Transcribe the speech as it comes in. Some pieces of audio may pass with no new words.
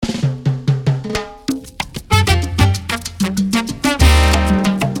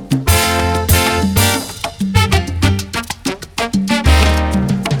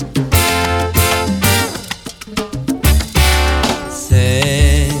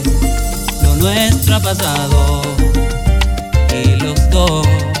nuestro pasado y los dos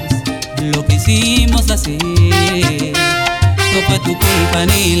lo que hicimos así. No fue tu culpa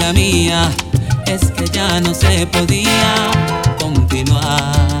ni la mía, es que ya no se podía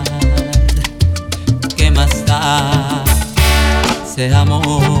continuar. ¿Qué más da?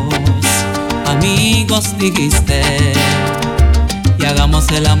 Seamos amigos, dijiste, y hagamos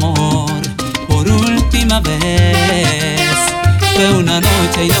el amor por última vez. Fue una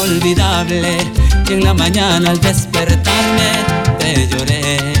noche inolvidable y en la mañana al despertarme te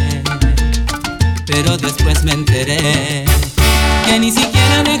lloré, pero después me enteré que ni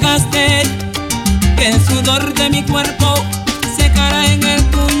siquiera dejaste que el sudor de mi cuerpo secara en el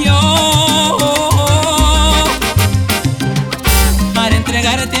tuyo para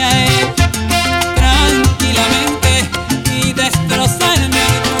entregarte a él tranquilamente y destrozarme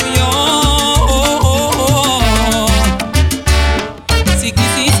el tuyo. Si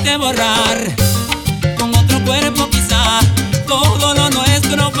quisiste borrar con otro cuerpo quizá todo lo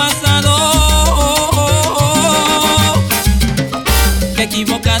nuestro pasado, que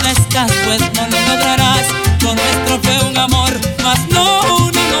equivocada estás, pues no lo lograrás. Lo nuestro fue un amor, mas no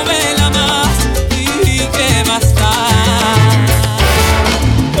una novela más. ¿Y qué más da?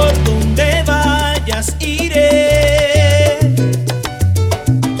 Por donde vayas iré,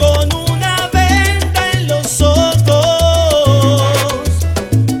 con una venda en los ojos.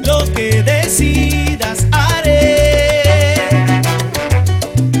 Lo que decidas haré.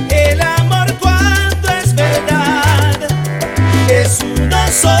 El amor cuando es verdad es uno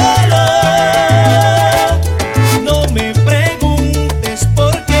solo. No me preguntes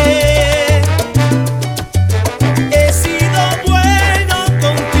por qué. He sido bueno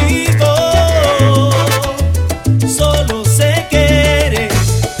contigo. Solo sé que eres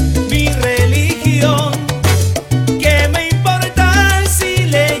mi religión. ¿Qué me importa si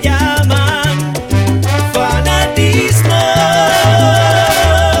le llaman fanatismo?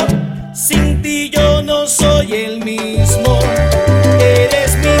 Sin ti yo no soy el mismo.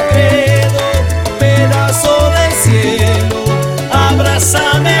 Eres mi credo, pedazo del cielo.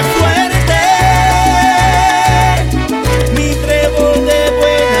 Abrázame fuerte, mi trébol de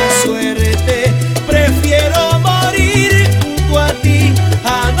buena suerte. Prefiero morir junto a ti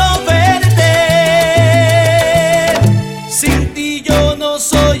a no verte. Sin ti yo no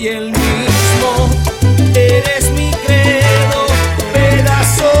soy el mismo. Eres mi credo,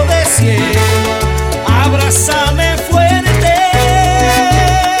 pedazo de cielo. Abrázame fuerte,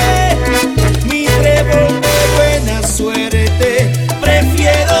 mi trébol de buena suerte.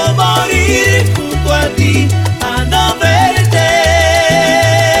 Prefiero morir junto a ti a no verte.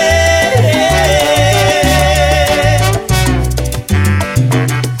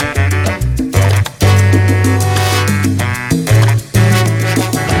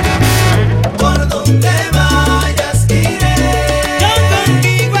 Por donde vayas iré, yo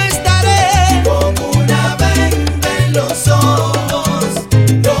contigo estaré, con una venda en los ojos.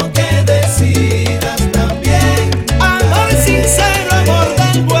 Lo que decidas también. Amor sincero, amor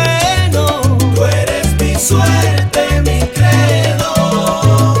del bueno. Tú eres mi suerte, mi credo.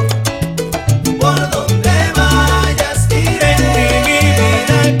 Por donde vayas iré, en mi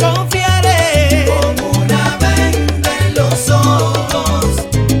vida confiaré, con una venda en los ojos.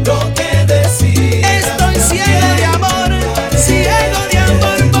 Lo que decidas. Estoy ciego de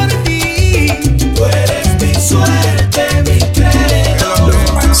amor por ti. Tú eres mi suerte, mi credo.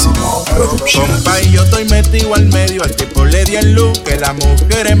 Compa, y yo estoy metido al medio. Al tipo le di el look que la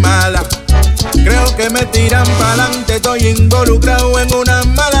mujer es mala. Creo que me tiran pa'lante. Estoy involucrado en una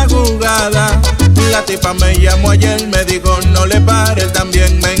mala jugada. La tipa me llamó ayer, me dijo no le pare, él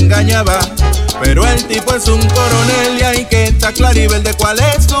también me engañaba. Pero el tipo es un coronel y hay que estar claro y ver de cuál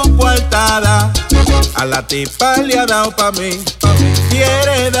es su coartada. A la tipa le ha dado pa' mí,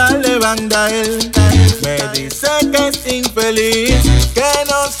 quiere darle banda a él. Me dice que es infeliz, que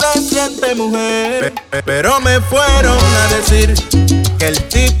no se siente mujer. Pero me fueron a decir que el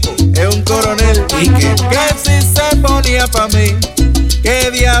tipo es un coronel y que si se ponía pa' mí,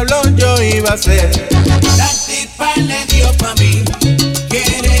 ¿qué diablos yo iba a hacer? La tipa le dio pa' mí,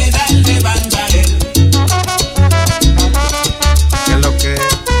 quiere darle banda a él. ¿Qué es lo que?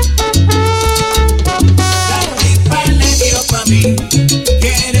 La tipa le dio pa' mí,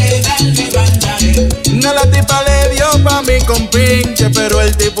 quiere darle banda a él. No, la tipa le dio pa' mí con pinche, pero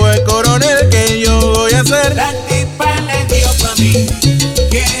el tipo es coronel, ¿qué yo voy a hacer? La tipa le dio pa' mí,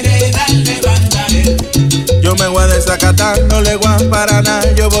 quiere darle banda a él. Yo me voy a desacatar, no le voy a parar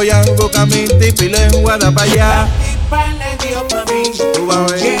nada. Yo voy a buscar mi tipa y le voy a dar pa' allá. La tipa le dio pa' mí, Tú vas a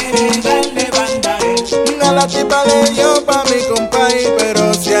ver. quiere darle banda a él. No, la tipa le dio pa' mi compay,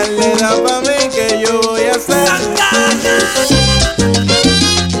 pero si a él le da pa' mí, que yo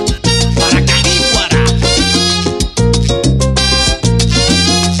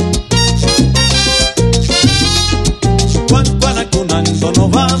yo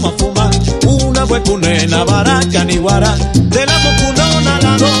nos vamos a fumar una huecunena, baraca ni guara, de la mocunona a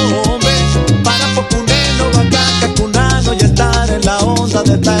la dombe, para pocuneno, bacaca, cunano y estar en la onda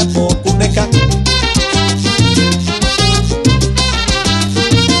de esta pocuneca.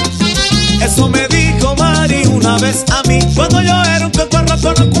 Eso me dijo Mari una vez a mí, cuando yo era un cocorro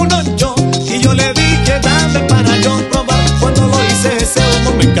con un cunoncho, y yo le dije dame para yo probar. Cuando lo hice ese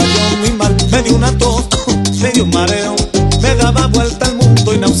humo me cayó muy mal, me dio una tos, me dio un mareo, me daba vuelta al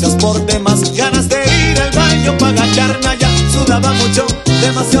mundo y náuseas por demás, ganas de ir al baño para agacharme allá, sudaba mucho,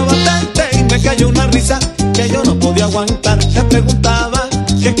 demasiado bastante, y me cayó una risa que yo no podía aguantar. Le preguntaba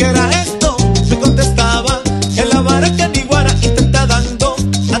 ¿qué era esto? Me contestaba en la baraca ni guara y te está dando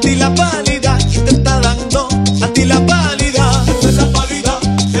a ti la pálida, y te está dando a ti la pálida. Esta es la pálida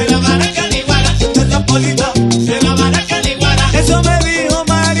de la baraca ni guara, esta es la pálida de la baraca ni guara. Eso me dijo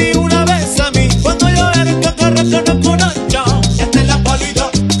Mari una vez a mí, cuando yo era un cocorro con un cunoncho. Esta es la pálida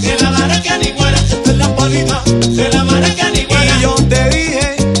de la baraca ni guara, esta es la pálida de la baraca ni guara. Y yo te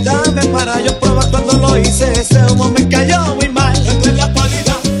dije dame para yo probar, cuando lo hice ese humo me cayó muy mal. Esta es la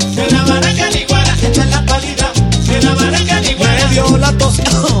pálida de la baraca ni guara, esta es la pálida de la baraca ni guara. Me dio la tos,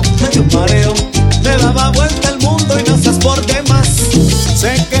 me dio un mareo, me daba vuelta el mundo y no seas por demás.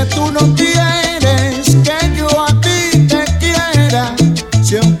 Sé que tú no quieres que yo a ti te quiera,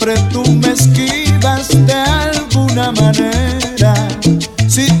 siempre tú me esquivas de alguna manera.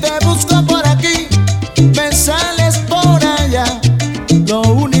 Si te busco por aquí, me sales por allá. Lo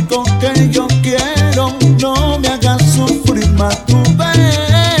único que yo quiero, no me hagas sufrir más, tú verás.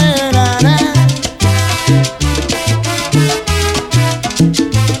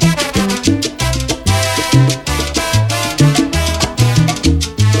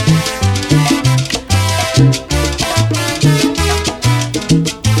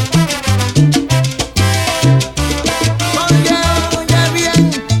 Oye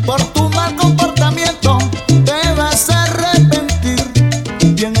bien, por tu mal comportamiento te vas a arrepentir.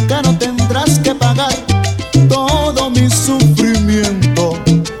 Bien caro tendrás que pagar todo mi sufrimiento.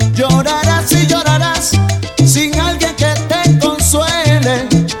 Llorarás y llorarás sin alguien que te consuele.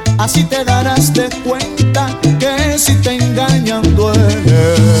 Así te darás de cuenta que si te engañan duele.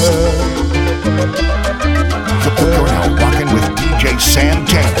 You're now rocking with DJ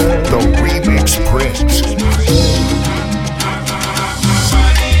Santana, the Remix Prince.